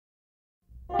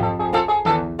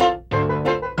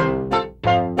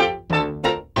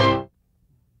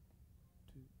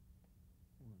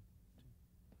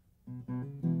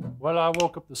Well, I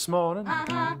woke up this morning,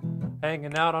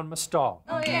 hanging out on my stalk.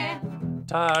 Oh yeah.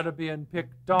 Tired of being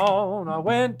picked on, I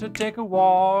went to take a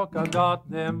walk. I got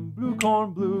them blue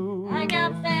corn blues. I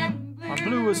got them blue. I'm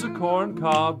blue as a corn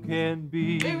cob can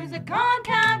be. Blue as a corn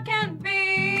cob can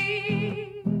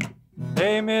be.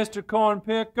 Hey, Mr. Corn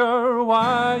Picker,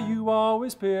 why you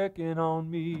always picking on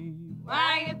me?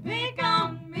 Why you pick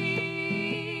on me?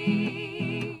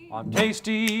 I'm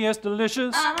tasty, it's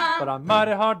delicious, but I'm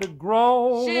mighty hard to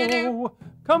grow. Shoo-doo.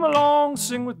 Come along,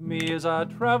 sing with me as I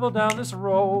travel down this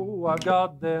row. I've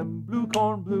got them blue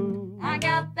corn blues. I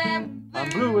got them blue. I'm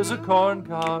blue as a corn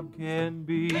cob can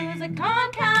be. Blue as a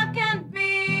corn cob can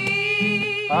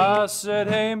be. I said,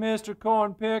 hey, Mr.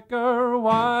 Corn Picker,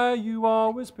 why you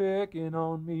always picking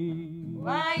on me?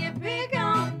 Why you pick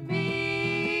on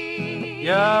me?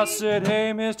 Yeah, I said,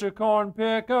 hey, Mr. Corn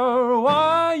Picker,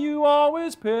 why you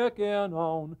always picking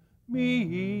on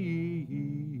me?